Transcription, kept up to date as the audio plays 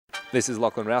This is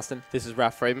Lachlan Rouston, This is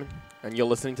Raf Freeman, and you're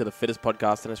listening to the fittest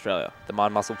podcast in Australia. the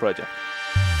Mind Muscle Project.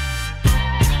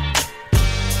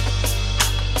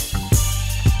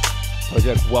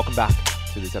 Project, welcome back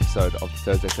to this episode of the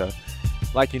Thursday Show.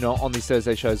 Like you know, on these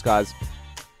Thursday shows, guys,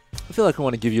 I feel like I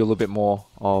want to give you a little bit more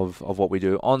of what we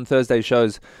do. On Thursday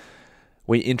shows,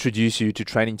 we introduce you to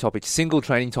training topics, single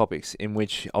training topics, in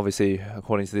which, obviously,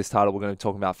 according to this title, we're going to be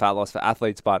talking about fat loss for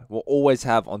athletes, but we'll always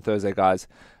have on Thursday, guys,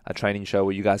 a training show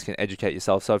where you guys can educate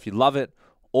yourself. So if you love it,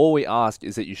 all we ask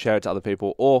is that you share it to other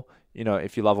people, or, you know,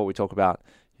 if you love what we talk about,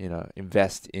 you know,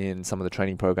 invest in some of the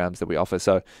training programs that we offer.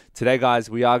 So today, guys,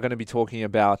 we are going to be talking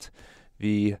about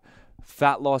the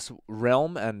fat loss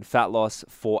realm and fat loss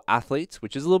for athletes,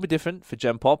 which is a little bit different for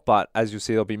Gen Pop, but as you'll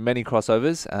see, there'll be many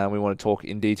crossovers, and we want to talk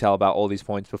in detail about all these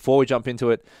points. Before we jump into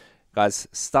it, guys,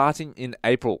 starting in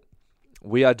April,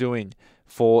 we are doing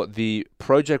for the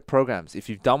project programs. If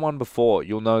you've done one before,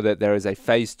 you'll know that there is a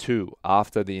phase 2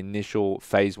 after the initial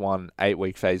phase 1,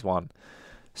 8-week phase 1.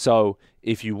 So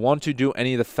if you want to do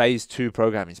any of the phase 2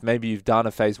 programming, maybe you've done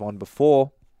a phase 1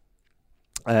 before,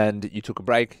 and you took a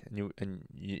break and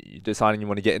you're deciding you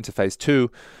want to get into phase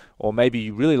 2, or maybe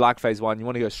you really like phase 1, you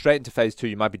want to go straight into phase 2,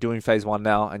 you might be doing phase 1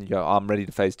 now and you go, I'm ready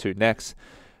to phase 2 next.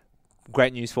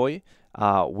 Great news for you.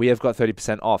 We have got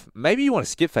 30% off. Maybe you want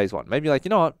to skip phase 1. Maybe you're like, you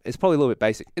know what, it's probably a little bit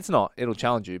basic. It's not. It'll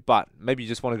challenge you, but maybe you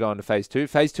just want to go into phase 2.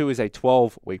 Phase 2 is a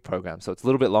 12-week program, so it's a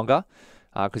little bit longer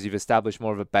because you've established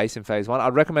more of a base in phase 1.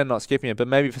 I'd recommend not skipping it, but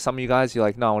maybe for some of you guys, you're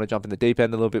like, no, I want to jump in the deep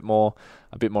end a little bit more,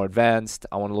 a bit more advanced.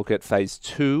 I want to look at phase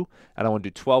 2, and I want to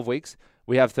do 12 weeks.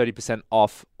 We have 30%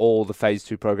 off all the phase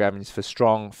 2 programmings for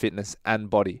strong, fitness, and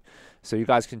body. So you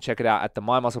guys can check it out at the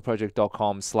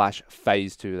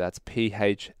mymuscleproject.com/phase2. That's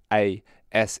PHASE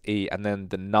and then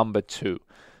the number 2.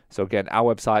 So again,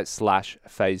 our website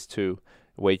 /phase2,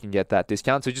 where you can get that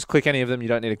discount. So just click any of them. You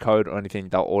don't need a code or anything.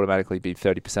 They'll automatically be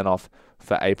 30% off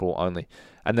for April only.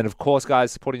 And then, of course,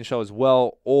 guys, supporting the show as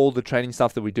well, all the training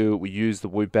stuff that we do, we use the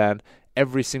Whoop Band.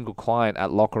 Every single client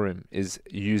at Locker Room is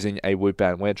using a Whoop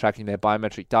Band. We're tracking their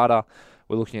biometric data.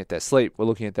 We're looking at their sleep. We're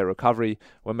looking at their recovery.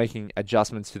 We're making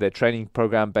adjustments to their training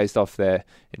program based off their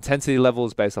intensity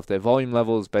levels, based off their volume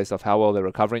levels, based off how well they're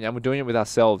recovering. And we're doing it with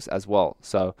ourselves as well.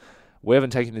 So we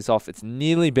haven't taken this off. It's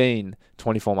nearly been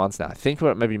 24 months now. I think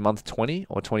we're at maybe month 20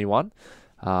 or 21.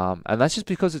 And that's just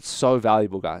because it's so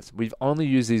valuable, guys. We've only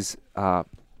used these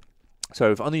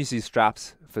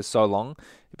straps for so long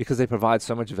because they provide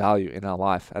so much value in our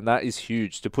life. And that is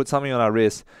huge. To put something on our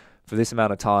wrist for this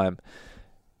amount of time,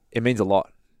 it means a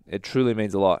lot. It truly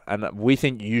means a lot. And we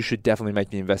think you should definitely make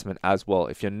the investment as well.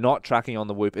 If you're not tracking on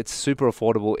the Whoop, it's super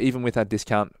affordable. Even with our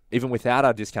discount, even without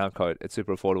our discount code, it's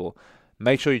super affordable.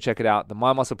 Make sure you check it out, the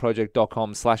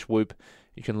mymuscleproject.com/Whoop.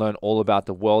 You can learn all about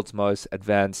the world's most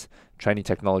advanced training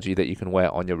technology that you can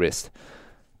wear on your wrist.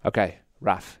 Okay,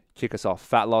 Raf, kick us off.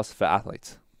 Fat loss for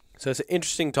athletes. So it's an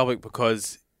interesting topic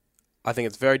because I think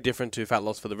it's very different to fat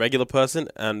loss for the regular person,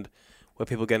 and where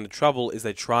people get into trouble is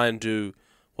they try and do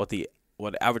what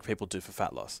average people do for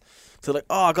fat loss. So like,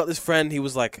 oh, I got this friend, he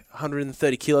was like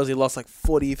 130 kilos, he lost like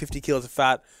 40, 50 kilos of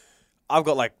fat. I've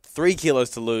got like 3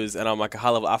 kilos to lose and I'm like a high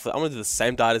level athlete. I'm going to do the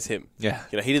same diet as him. Yeah.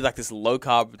 You know, he did like this low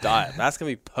carb diet. That's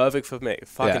going to be perfect for me.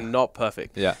 Fucking not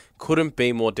perfect. Yeah. Couldn't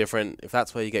be more different if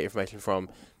that's where you get your information from.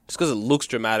 Just because it looks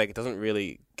dramatic, it doesn't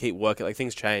really keep working. Like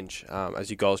things change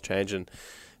as your goals change and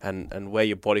where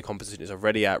your body composition is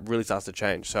already at really starts to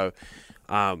change. So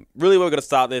really where we're going to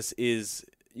start this is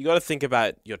you got to think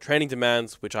about your training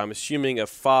demands, which I'm assuming are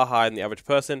far higher than the average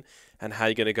person, and how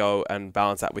you're going to go and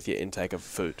balance that with your intake of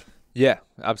food. Yeah,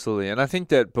 absolutely. And I think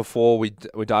that before we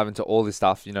dive into all this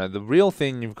stuff, you know, the real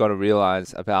thing you've got to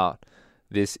realize about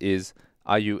this is,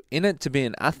 are you in it to be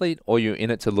an athlete or are you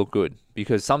in it to look good?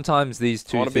 Because sometimes these two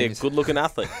things... I want to be a good-looking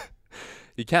athlete.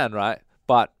 You can, right?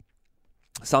 But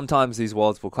sometimes these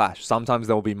worlds will clash. Sometimes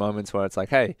there will be moments where it's like,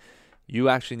 hey, you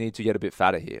actually need to get a bit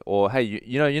fatter here. Or, hey,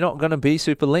 you know, you're not going to be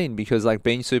super lean because, like,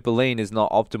 being super lean is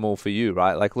not optimal for you,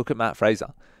 right? Like, look at Matt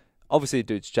Fraser. Obviously,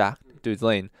 dude's jacked, dude's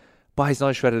lean, but he's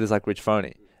not as shredded as, like, Rich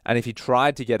Froning. And if he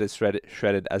tried to get as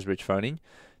shredded as Rich Froning,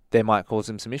 they might cause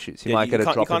him some issues. He might get a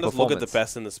drop in performance. You can't just look at the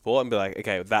best in the sport and be like,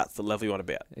 okay, that's the level you want to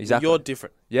be at. Exactly. You're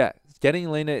different. Yeah. Getting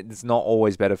leaner is not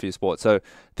always better for your sport. So I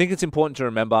think it's important to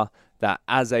remember that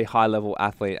as a high-level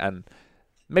athlete, and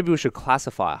maybe we should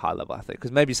classify a high-level athlete,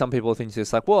 because maybe some people think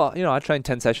it's like, well, you know, I train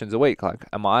 10 sessions a week. Like,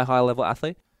 am I a high-level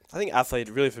athlete? I think athlete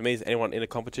really for me is anyone in a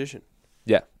competition.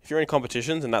 Yeah. If you're in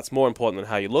competitions, and that's more important than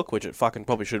how you look, which it fucking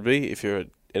probably should be if you're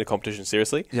in a competition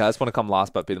seriously. Yeah, I just want to come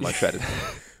last but be the most shredded.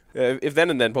 If then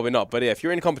and then, probably not. But yeah, if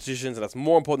you're in competitions and that's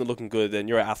more important than looking good, then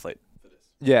you're an athlete.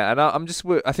 Yeah, and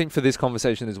I think for this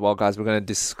conversation as well, guys, we're going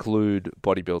to exclude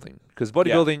bodybuilding. Because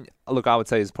bodybuilding, look, I would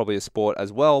say is probably a sport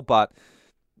as well, but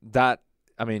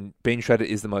being shredded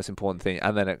is the most important thing,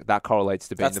 and then that correlates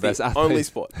to being the best athlete. Only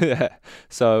sport. Yeah.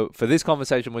 So for this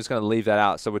conversation, we're just going to leave that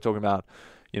out. So we're talking about,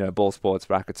 ball sports,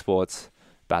 racket sports,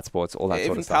 bat sports, all that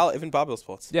sort of stuff. Even barbell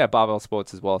sports. Yeah, barbell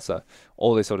sports as well. So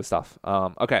all this sort of stuff.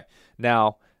 Okay.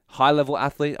 Now, high-level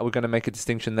athlete, are we going to make a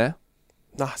distinction there?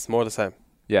 Nah, it's more the same.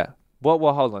 Yeah.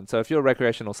 Well, hold on. So if you're a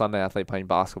recreational Sunday athlete playing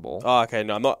basketball... Oh, okay.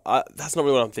 No, I'm not. That's not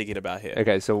really what I'm thinking about here.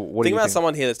 Okay, so what do you think? think? About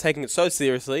someone here that's taking it so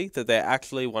seriously that they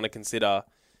actually want to consider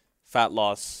fat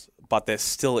loss, but they're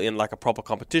still in like a proper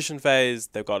competition phase.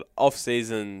 They've got off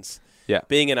seasons. Yeah.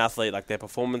 Being an athlete, like their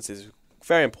performance is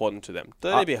very important to them. They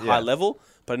don't need to be high level,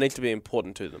 but it needs to be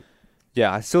important to them.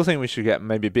 Yeah, I still think we should get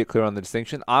maybe a bit clearer on the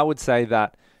distinction. I would say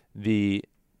that the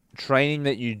training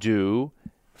that you do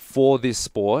for this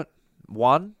sport,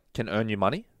 one, can earn you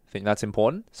money. I think that's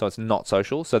important. So it's not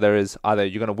social. So there is either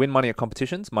you're going to win money at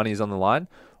competitions, money is on the line,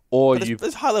 or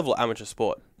there's high level amateur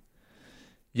sport.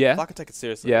 Yeah. If I can take it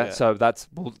seriously. Yeah, so that's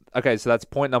okay. So that's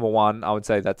point number one. I would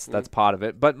say that's part of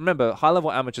it. But remember, high level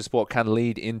amateur sport can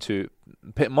lead into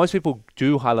most people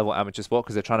do high level amateur sport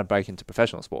because they're trying to break into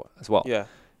professional sport as well. Yeah.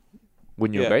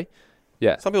 Wouldn't you agree?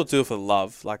 Yeah. Some people do it for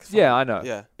love. Yeah, I know.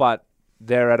 Yeah. But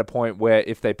they're at a point where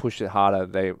if they push it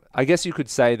harder, I guess you could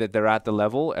say that they're at the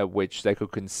level at which they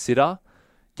could consider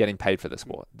getting paid for the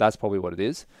sport. That's probably what it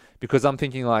is. Because I'm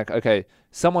thinking like, okay,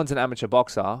 someone's an amateur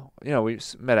boxer. We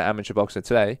met an amateur boxer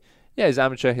today. Yeah, he's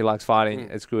amateur. He likes fighting.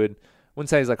 It's good. Wouldn't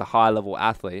say he's like a high level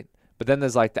athlete. But then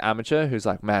there's like the amateur who's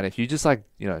like, man, if you just like,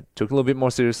 took a little bit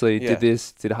more seriously, had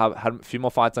a few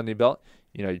more fights under your belt,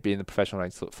 you'd be in the professional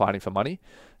ranks fighting for money.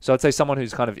 So I'd say someone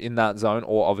who's kind of in that zone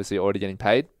or obviously already getting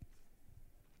paid.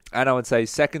 And I would say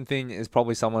second thing is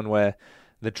probably someone where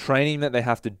the training that they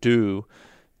have to do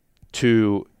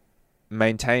to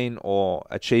maintain or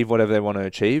achieve whatever they want to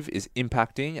achieve is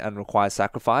impacting and requires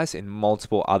sacrifice in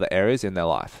multiple other areas in their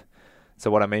life.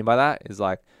 So what I mean by that is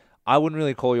like, I wouldn't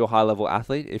really call you a high level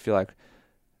athlete if you're like,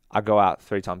 I go out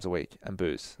 3 times a week and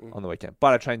booze on the weekend,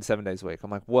 but I train 7 days a week.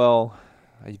 I'm like, well,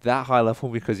 are you that high level?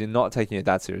 Because you're not taking it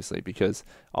that seriously, because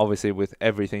obviously with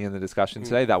everything in the discussion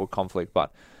today, that would conflict.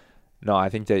 But no, I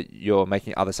think that you're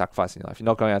making other sacrifices in your life. You're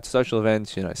not going out to social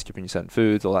events, skipping certain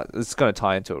foods, all that. It's going to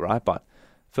tie into it, right? But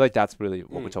I feel like that's really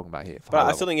what we're talking about here. But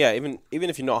I still think, even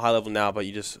if you're not high level now, but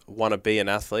you just want to be an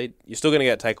athlete, you're still going to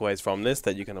get takeaways from this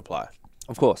that you can apply.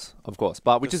 Of course.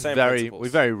 But we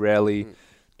very rarely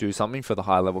do something for the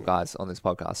high level guys on this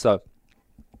podcast. So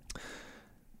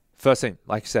first thing,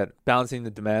 like you said, balancing the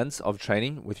demands of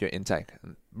training with your intake.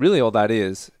 And really all that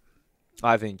is,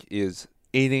 I think, is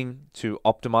eating to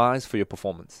optimize for your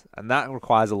performance. And that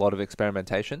requires a lot of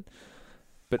experimentation.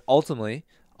 But ultimately,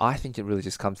 I think it really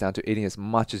just comes down to eating as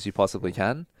much as you possibly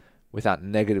can without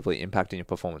negatively impacting your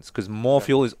performance. Because more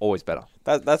fuel is always better.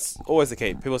 That's always the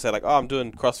key. People say like, I'm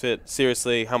doing CrossFit.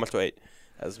 Seriously, how much do I eat?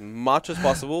 As much as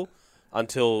possible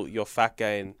until your fat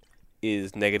gain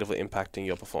is negatively impacting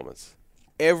your performance.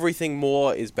 Everything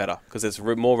more is better because there's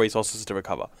more resources to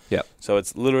recover. Yeah. So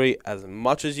it's literally as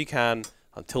much as you can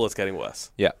until it's getting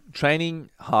worse. Yeah.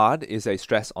 Training hard is a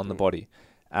stress on the body.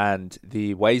 And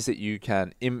the ways that you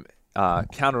can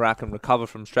counteract and recover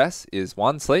from stress is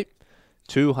 1, sleep,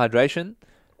 2, hydration,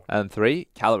 and 3,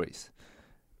 calories.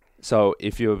 So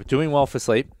if you're doing well for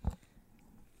sleep,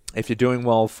 if you're doing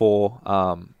well for,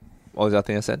 what was that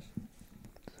thing I said?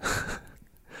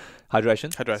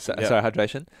 Hydration. Sorry,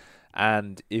 hydration.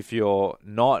 And if you're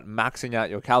not maxing out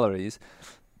your calories,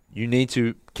 you need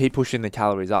to keep pushing the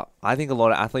calories up. I think a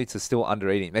lot of athletes are still under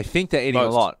eating. They think they're eating a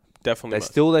lot. Definitely.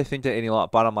 They think they're eating a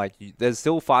lot. But I'm like, there's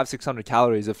still 500-600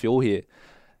 calories of fuel here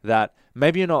that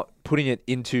maybe you're not putting it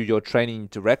into your training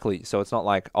directly. So it's not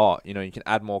like, you can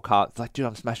add more carbs. It's like, dude,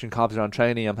 I'm smashing carbs around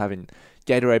training. I'm having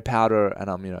Gatorade powder and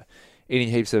I'm, eating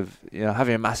heaps of,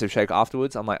 having a massive shake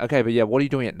afterwards. I'm like, okay, but yeah, what are you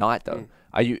doing at night though?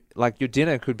 Are you like your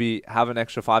dinner could be have an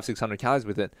extra 500-600 calories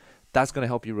with it. That's going to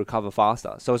help you recover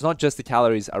faster. So it's not just the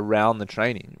calories around the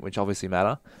training, which obviously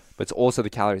matter, but it's also the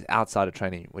calories outside of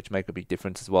training, which make a big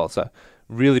difference as well. So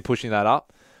really pushing that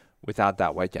up without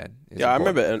that weight gain. Yeah,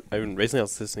 important. I remember even recently I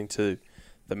was listening to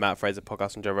the Matt Fraser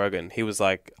podcast from Joe Rogan. He was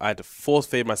like, I had to force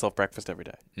feed myself breakfast every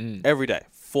day. Every day.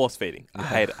 Force feeding. I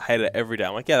hate it every day.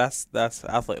 I'm like, yeah, that's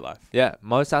athlete life. Yeah,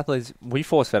 most athletes, we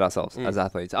force fed ourselves as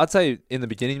athletes. I'd say in the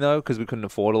beginning though, because we couldn't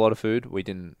afford a lot of food, we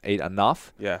didn't eat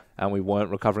enough. Yeah. And we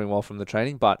weren't recovering well from the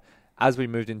training. But as we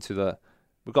moved into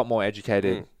we got more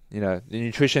educated, the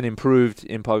nutrition improved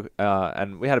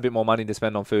and we had a bit more money to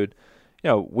spend on food.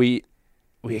 We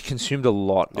we consumed a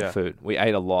lot of Yeah. food. We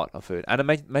ate a lot of food, and it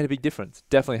made a big difference.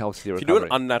 Definitely helps with your If you do recovery.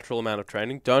 an unnatural amount of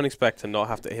training, don't expect to not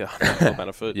have to eat an unnatural amount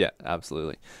of food. Yeah,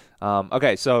 absolutely.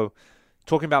 Okay, so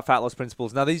talking about fat loss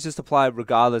principles. Now, these just apply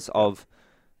regardless of,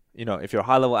 if you're a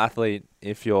high-level athlete,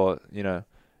 if you're,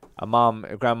 a mom,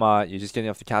 a grandma, you're just getting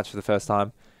off the couch for the first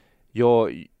time,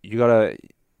 you gotta,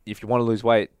 if you want to lose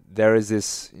weight, there is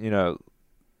this,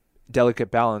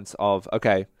 delicate balance of,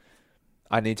 okay,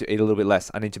 I need to eat a little bit less.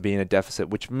 I need to be in a deficit,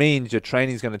 which means your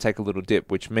training is going to take a little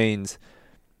dip, which means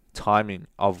timing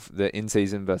of the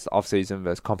in-season versus off-season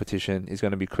versus competition is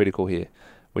going to be critical here,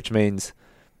 which means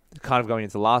kind of going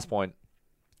into the last point,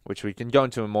 which we can go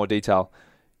into in more detail.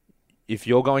 If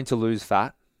you're going to lose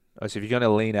fat, so if you're going to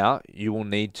lean out, you will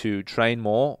need to train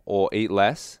more or eat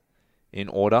less in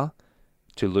order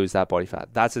to lose that body fat.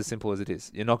 That's as simple as it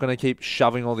is. You're not going to keep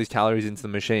shoving all these calories into the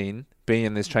machine, being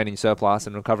in this training surplus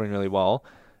and recovering really well,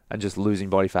 and just losing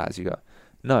body fat as you go.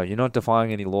 No, you're not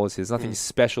defying any laws here. There's nothing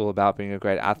special about being a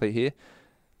great athlete here.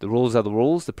 The rules are the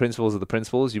rules. The principles are the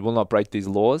principles. You will not break these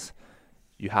laws.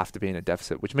 You have to be in a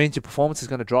deficit, which means your performance is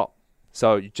going to drop.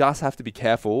 So you just have to be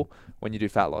careful when you do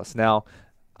fat loss. Now,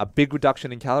 a big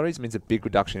reduction in calories means a big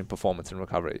reduction in performance and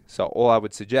recovery. So all I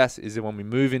would suggest is that when we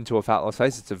move into a fat loss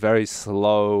phase, it's a very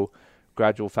slow,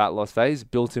 gradual fat loss phase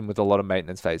built in with a lot of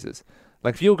maintenance phases.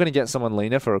 Like if you're going to get someone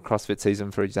leaner for a CrossFit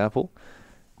season, for example,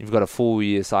 you've got a full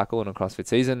year cycle in a CrossFit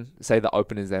season, say the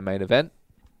Open is their main event,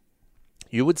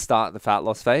 you would start the fat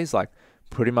loss phase like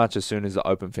pretty much as soon as the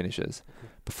Open finishes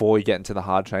before you get into the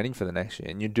hard training for the next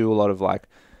year. And you do a lot of like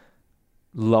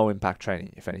low impact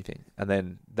training, if anything. And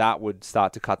then that would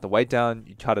start to cut the weight down.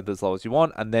 You cut it as low as you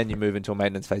want, and then you move into a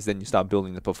maintenance phase. Then you start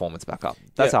building the performance back up.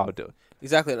 That's how I would do it.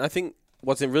 Exactly. And I think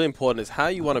what's really important is how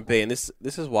you want to be. And this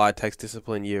is why it takes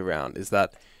discipline year round, is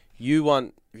that if you're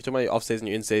talking about your off season,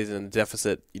 your in season, and the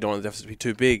deficit, you don't want the deficit to be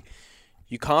too big.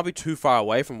 You can't be too far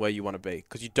away from where you want to be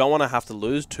because you don't want to have to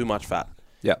lose too much fat.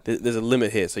 Yeah. There's a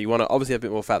limit here. So you want to obviously have a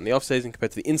bit more fat in the off season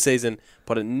compared to the in season,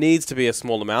 but it needs to be a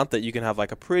small amount that you can have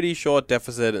like a pretty short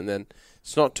deficit and then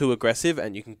it's not too aggressive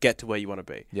and you can get to where you want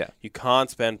to be. Yeah. You can't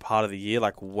spend part of the year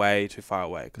like way too far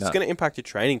away because it's going to impact your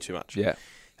training too much. Yeah.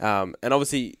 And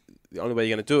obviously the only way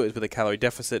you're going to do it is with a calorie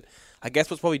deficit. I guess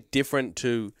what's probably different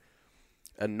to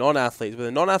a non-athlete, with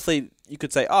a non-athlete, you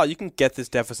could say, you can get this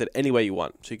deficit any way you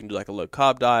want. So you can do like a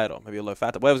low-carb diet or maybe a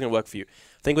low-fat diet, whatever's going to work for you.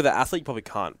 I think with an athlete, you probably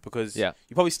can't because you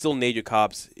probably still need your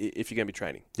carbs if you're going to be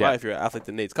training. Yeah. Right? If you're an athlete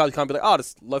that needs carbs, you can't be like,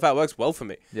 this low-fat works well for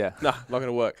me. Yeah. Nah, not going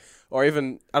to work. Or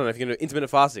even, I don't know, if you're going to do intermittent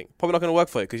fasting, probably not going to work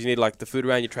for you because you need like the food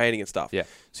around your training and stuff. Yeah.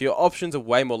 So your options are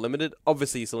way more limited.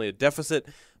 Obviously, you still need a deficit,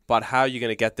 but how you're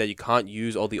going to get there, you can't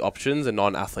use all the options a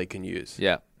non-athlete can use.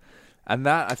 Yeah. And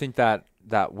I think that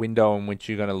window in which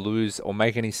you're going to lose or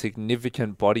make any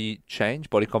significant body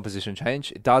composition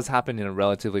change, it does happen in a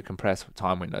relatively compressed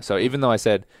time window. So even though I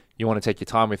said you want to take your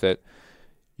time with it,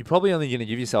 you're probably only going to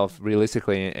give yourself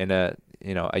realistically in a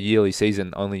yearly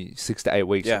season only 6 to 8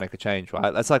 weeks to make a change,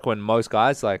 right? That's like when most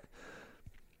guys like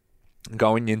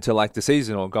going into like the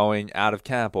season or going out of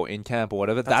camp or in camp or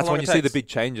whatever, that's when you see the big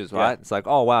changes, right? It's like,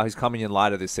 oh wow, he's coming in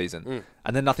lighter this season.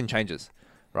 And then nothing changes,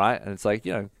 right? And it's like,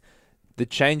 the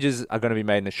changes are going to be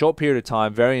made in a short period of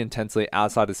time, very intensely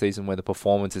outside the season where the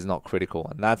performance is not critical.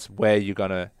 And that's where you're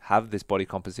going to have this body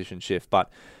composition shift. But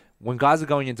when guys are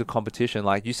going into competition,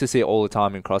 like you used to see it all the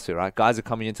time in CrossFit, right? Guys are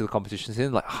coming into the competition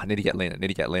season like, I need to get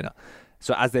leaner.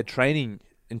 So as their training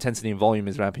intensity and volume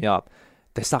is ramping up,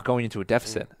 they start going into a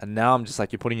deficit. And now I'm just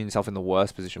like, you're putting yourself in the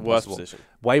worst position possible.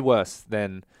 Way worse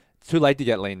than too late to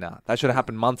get lean now. That should have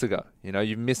happened months ago.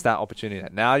 You've missed that opportunity.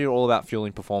 Now you're all about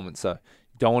fueling performance. So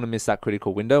don't want to miss that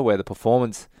critical window where the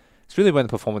performance, it's really when the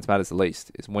performance matters the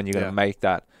least, is when you're going to make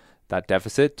that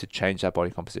deficit to change that body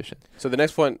composition. So the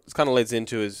next point this kind of leads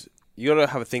into is you got to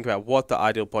have a think about what the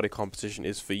ideal body composition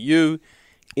is for you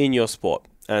in your sport.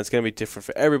 And it's going to be different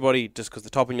for everybody just because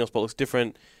the top in your sport looks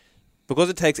different. Because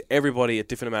it takes everybody a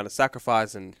different amount of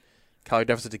sacrifice and calorie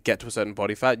deficit to get to a certain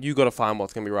body fat, you got to find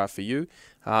what's going to be right for you.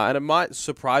 And it might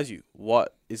surprise you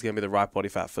what is going to be the right body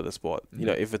fat for the sport.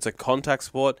 If it's a contact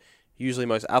sport, usually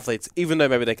most athletes, even though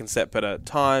maybe they can set better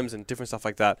times and different stuff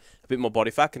like that, a bit more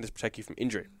body fat can just protect you from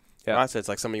injury. Yeah. Right? So it's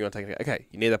like something you want to take, okay,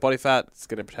 you need that body fat, it's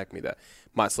going to protect me there.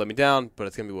 Might slow me down, but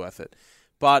it's going to be worth it.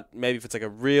 But maybe if it's like a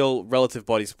real relative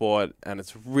body sport and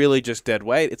it's really just dead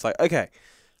weight, it's like, okay,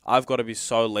 I've got to be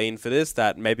so lean for this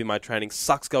that maybe my training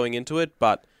sucks going into it,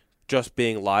 but just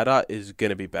being lighter is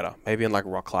going to be better. Maybe in like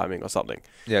rock climbing or something.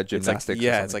 Yeah, gymnastics.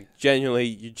 It's like genuinely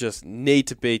you just need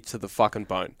to be to the fucking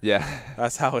bone. Yeah.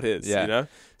 That's how it is,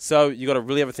 So you got to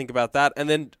really have a think about that. And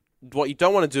then what you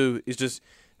don't want to do is just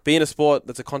be in a sport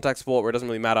that's a contact sport where it doesn't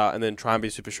really matter, and then try and be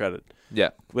super shredded. Yeah.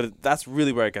 But that's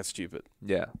really where it gets stupid.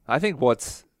 Yeah. I think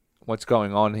what's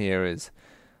going on here is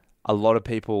a lot of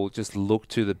people just look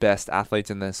to the best athletes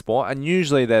in their sport, and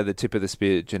usually they're the tip of the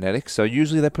spear genetics, so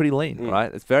usually they're pretty lean,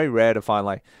 right? It's very rare to find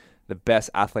like the best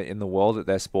athlete in the world at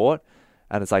their sport,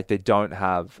 and it's like they don't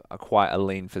have quite a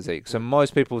lean physique. So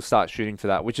most people start shooting for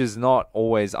that, which is not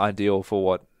always ideal for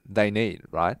what they need,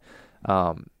 right?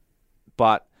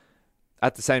 But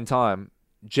at the same time,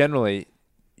 generally,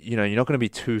 you're not going to be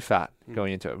too fat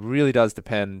going into it. It really does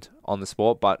depend on the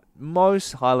sport, but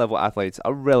most high-level athletes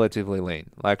are relatively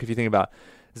lean. Like if you think about,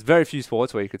 there's very few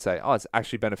sports where you could say, oh, it's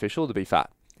actually beneficial to be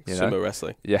fat. Sumo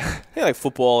wrestling. Yeah. Yeah, like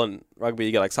football and rugby,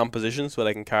 you get like some positions where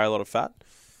they can carry a lot of fat.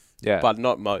 Yeah. But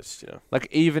not most, Like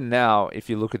even now, if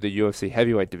you look at the UFC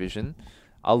heavyweight division,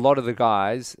 a lot of the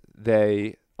guys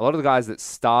that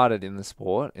started in the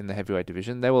sport, in the heavyweight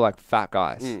division, they were like fat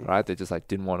guys, right? They just like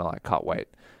didn't want to like cut weight.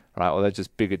 Right, or they're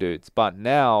just bigger dudes. But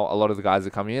now a lot of the guys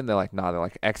that come in, they're like, they're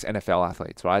like ex-NFL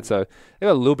athletes, right? So they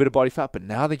got a little bit of body fat, but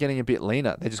now they're getting a bit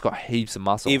leaner. They just got heaps of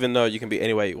muscle. Even though you can be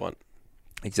any way you want.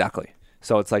 Exactly.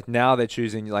 So it's like now they're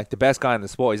choosing like the best guy in the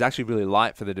sport. He's actually really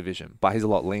light for the division, but he's a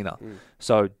lot leaner.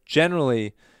 So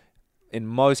generally, in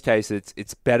most cases,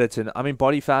 it's better to. I mean,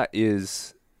 body fat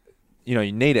is, you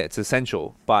need it. It's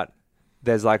essential, but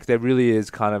there really is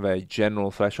kind of a general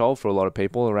threshold for a lot of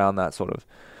people around that sort of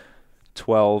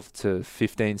 12 to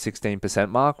 15, 16%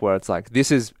 mark, where it's like,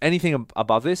 this is anything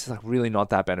above this is like really not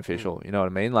that beneficial. You know what I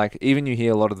mean? Like even you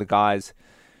hear a lot of the guys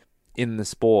in the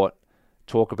sport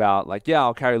talk about like, yeah,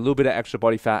 I'll carry a little bit of extra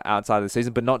body fat outside of the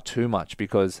season, but not too much,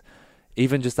 because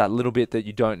even just that little bit that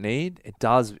you don't need, it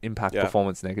does impact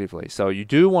performance negatively. So you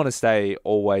do want to stay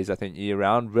always, I think, year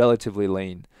round, relatively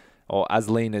lean, or as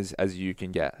lean as you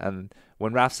can get. And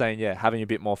when Raf's saying, having a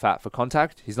bit more fat for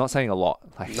contact, he's not saying a lot.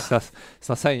 Like it's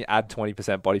not saying add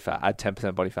 20% body fat, add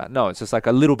 10% body fat. No, it's just like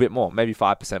a little bit more, maybe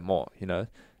 5% more, to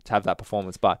have that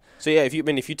performance. But so if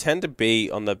you tend to be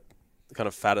on the kind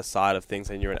of fatter side of things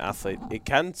and you're an athlete, it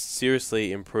can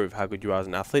seriously improve how good you are as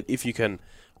an athlete if you can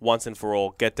once and for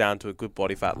all get down to a good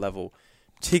body fat level,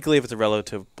 particularly if it's a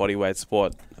relative body weight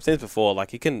sport. I've seen this before.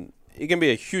 Like it can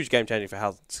be a huge game changer for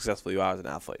how successful you are as an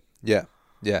athlete. Yeah.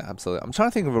 Yeah, absolutely. I'm trying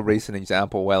to think of a recent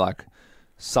example where like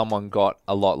someone got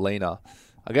a lot leaner.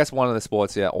 I guess one of the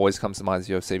sports always comes to mind is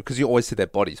UFC, because you always see their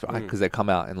bodies, right? Because they come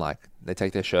out and like they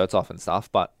take their shirts off and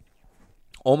stuff. But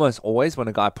almost always when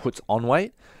a guy puts on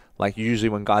weight, like usually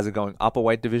when guys are going up a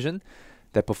weight division,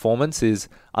 their performance is,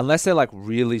 unless they're like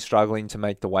really struggling to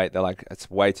make the weight, they're like, it's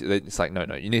like, no,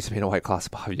 you need to be in a weight class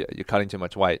above you. You're cutting too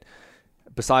much weight.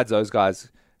 Besides those guys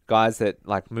that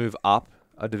like move up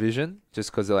a division just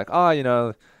because they're like,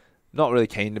 not really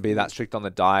keen to be that strict on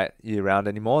the diet year round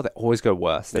anymore, they always go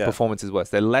worse. Their performance is worse.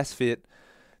 They're less fit.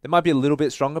 They might be a little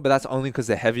bit stronger, but that's only because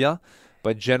they're heavier.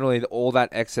 But generally, all that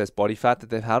excess body fat that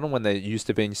they've had on when they're used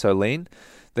to being so lean,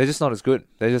 they're just not as good.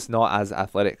 They're just not as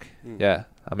athletic. Yeah,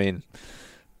 I mean,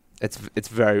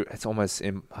 I've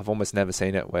almost never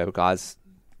seen it where guys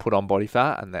put on body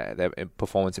fat and their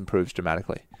performance improves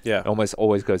dramatically. Yeah, it almost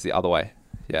always goes the other way.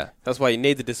 Yeah, that's why you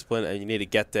need the discipline and you need to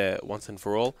get there once and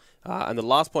for all. And the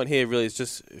last point here really is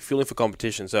just fueling for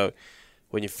competition. So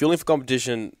when you're fueling for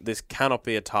competition, this cannot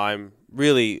be a time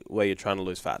really where you're trying to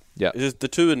lose fat. Yeah, it's just the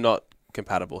two are not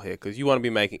compatible here, because you want to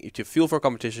be to fuel for a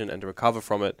competition and to recover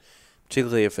from it,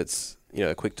 particularly if it's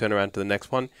a quick turnaround to the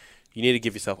next one. You need to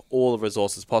give yourself all the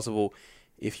resources possible.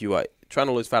 If you are trying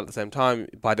to lose fat at the same time,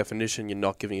 by definition, you're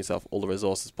not giving yourself all the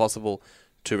resources possible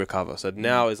to recover. So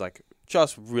now is like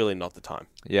just really not the time.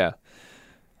 Yeah.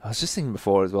 I was just thinking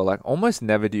before as well, like almost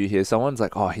never do you hear someone's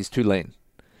like, oh, he's too lean.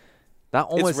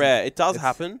 It's rare. It does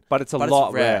happen. But it's a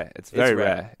lot rare. It's very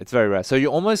rare. It's very rare. So you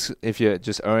almost, if you're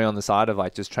just erring on the side of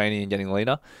like just training and getting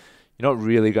leaner, you're not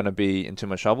really going to be in too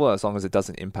much trouble as long as it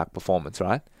doesn't impact performance,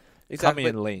 right? Exactly.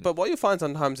 Coming in lean. But what you find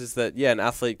sometimes is that, an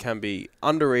athlete can be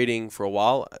under-eating for a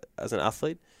while as an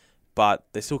athlete, but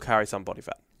they still carry some body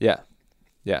fat. Yeah.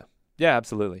 Yeah. Yeah,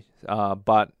 absolutely.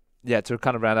 But to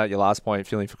kind of round out your last point,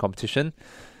 fueling for competition,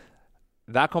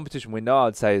 that competition window,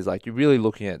 I'd say, is like you're really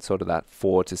looking at sort of that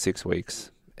 4 to 6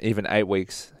 weeks, even 8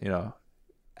 weeks,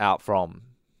 out from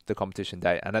the competition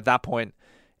date. And at that point,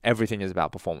 everything is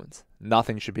about performance.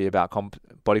 Nothing should be about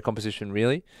body composition,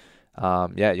 really.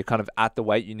 You're kind of at the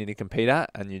weight you need to compete at,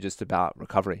 and you're just about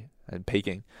recovery and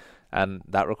peaking. And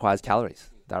that requires calories.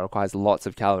 That requires lots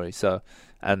of calories. So,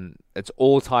 and it's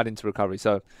all tied into recovery.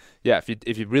 So,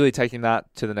 if you're really taking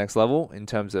that to the next level in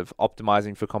terms of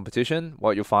optimizing for competition,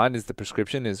 what you'll find is the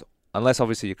prescription is, unless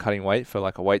obviously you're cutting weight for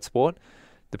like a weight sport,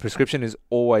 the prescription is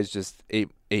always just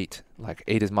eat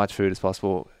as much food as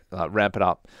possible, ramp it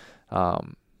up,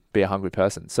 be a hungry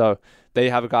person. So there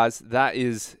you have it, guys. That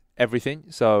is everything.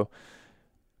 So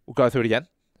we'll go through it again.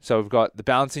 So we've got the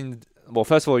balancing. Well,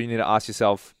 first of all, you need to ask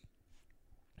yourself,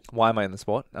 why am I in the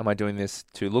sport? Am I doing this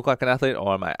to look like an athlete,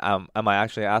 or am I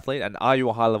actually an athlete? And are you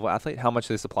a high-level athlete? How much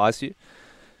this applies to you?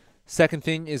 Second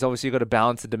thing is obviously you've got to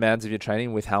balance the demands of your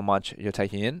training with how much you're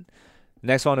taking in.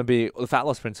 Next one would be the fat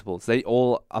loss principles. They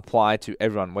all apply to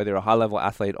everyone, whether you're a high-level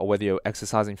athlete or whether you're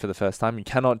exercising for the first time. You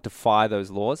cannot defy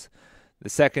those laws. The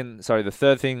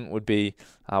third thing would be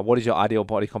what is your ideal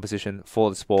body composition for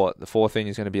the sport. The fourth thing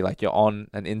is going to be like you're on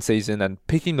and in season and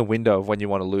picking the window of when you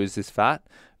want to lose this fat,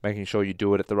 making sure you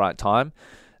do it at the right time.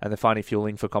 And then finally,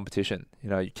 fueling for competition.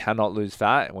 You cannot lose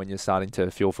fat when you're starting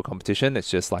to fuel for competition. It's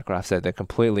just like Raf said, they're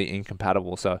completely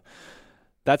incompatible. So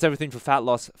that's everything for fat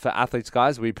loss for athletes,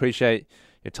 guys. We appreciate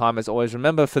your time as always.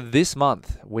 Remember, for this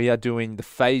month, we are doing the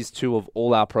phase 2 of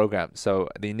all our programs. So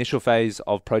the initial phase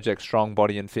of Project Strong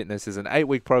Body and Fitness is an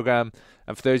 8-week program.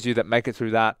 And for those of you that make it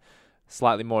through that,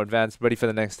 slightly more advanced, ready for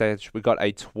the next stage, we've got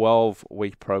a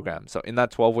 12-week program. So in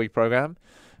that 12-week program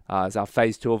is our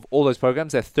phase 2 of all those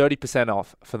programs. They're 30%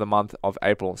 off for the month of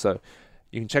April. So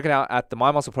you can check it out at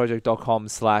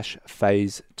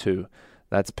themymuscleproject.com/phase2.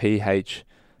 That's PHASE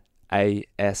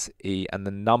and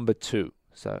the number 2.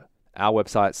 So our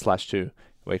website /2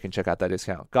 where you can check out that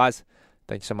discount. Guys,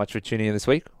 thank you so much for tuning in this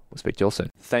week. We'll speak to you all soon.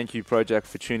 Thank you, Project,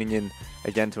 for tuning in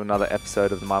again to another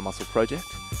episode of the My Muscle Project.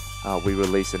 We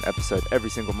release an episode every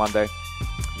single Monday.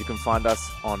 You can find us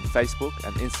on Facebook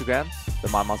and Instagram, the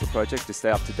My Muscle Project, to stay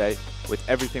up to date with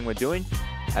everything we're doing.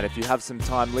 And if you have some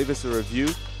time, leave us a review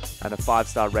and a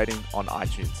 5-star rating on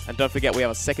iTunes. And don't forget, we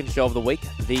have a second show of the week,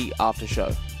 The After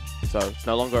Show. So it's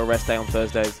no longer a rest day on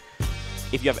Thursdays.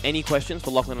 If you have any questions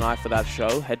for Lachlan and I for that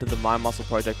show, head to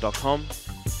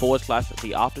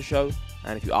themymuscleproject.com/The After Show.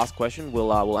 And if you ask a question,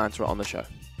 we'll answer it on the show.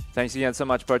 Thanks again so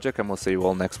much, Project, and we'll see you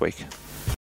all next week.